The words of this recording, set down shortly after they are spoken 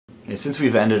Okay, since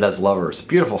we've ended as lovers, a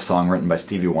beautiful song written by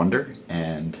Stevie Wonder,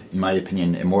 and in my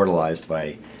opinion, immortalized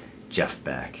by Jeff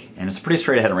Beck. And it's a pretty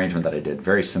straight ahead arrangement that I did,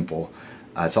 very simple.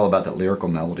 It's all about that lyrical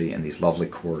melody and these lovely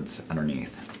chords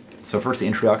underneath. So first the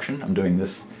introduction, I'm doing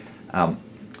this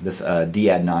D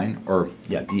add 9, or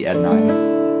yeah, D add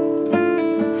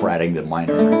 9 for adding the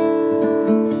minor.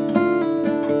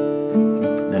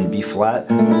 And then B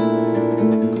flat.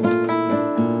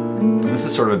 And this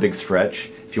is sort of a big stretch.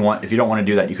 If you don't want to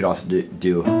do that, you could also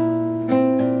do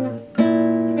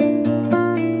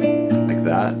like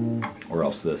that, or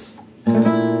else this.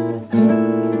 And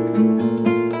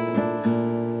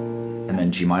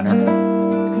then G minor.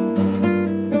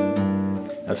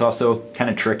 That's also kind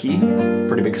of tricky,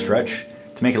 pretty big stretch.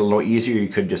 To make it a little easier, you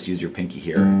could just use your pinky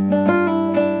here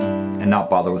and not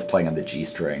bother with playing on the G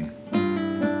string.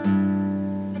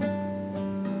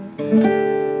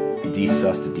 D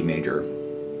sus to D major.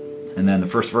 And then the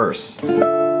first verse. And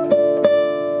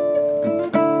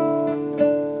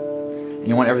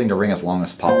you want everything to ring as long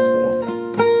as possible.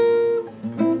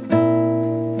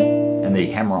 And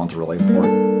the hammer-ons are really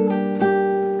important.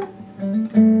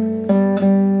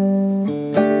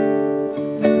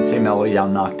 Melody down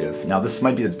an octave. Now this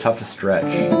might be the toughest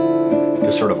stretch.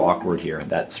 Just sort of awkward here.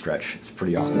 That stretch is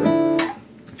pretty awkward.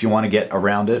 If you want to get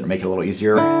around it and make it a little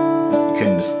easier, you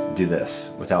can just do this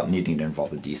without needing to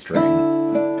involve the D string.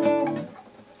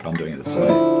 But I'm doing it this way.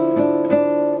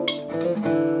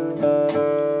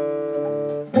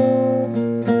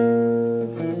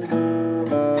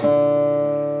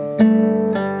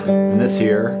 And this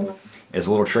here is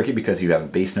a little tricky because you have a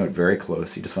bass note very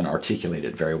close. You just want to articulate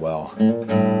it very well.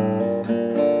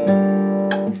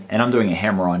 And I'm doing a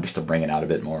hammer-on just to bring it out a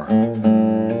bit more.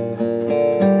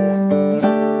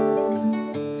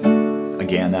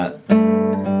 Again, that.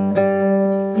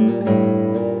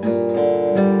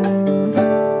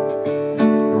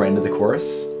 Right into the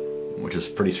chorus, which is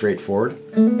pretty straightforward.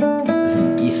 This is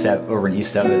an E7 over an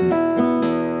E7,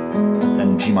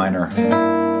 then G minor.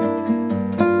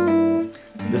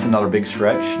 This is another big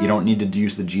stretch. You don't need to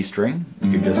use the G string.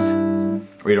 You can just,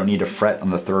 or you don't need to fret on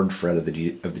the third fret of the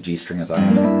G string as I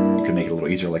am. You can make it a little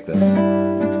easier like this.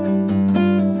 And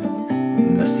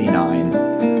the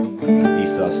C9, D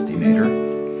sus, D major.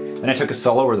 Then I took a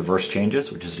solo where the verse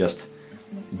changes, which is just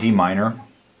D minor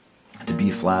to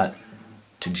B flat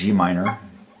to G minor,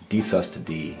 D sus to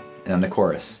D, and then the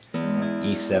chorus.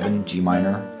 E7, G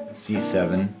minor,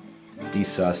 C7, D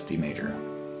sus, D major.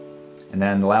 And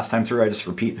then the last time through, I just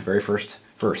repeat the very first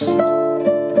verse. D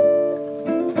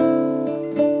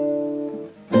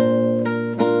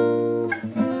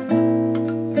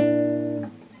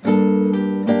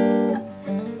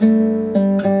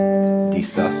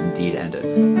sus and D to end it.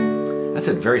 That's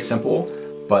it, very simple,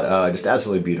 but just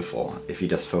absolutely beautiful if you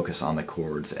just focus on the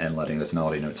chords and letting those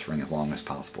melody notes ring as long as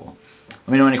possible. Let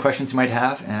me know any questions you might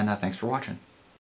have, and thanks for watching.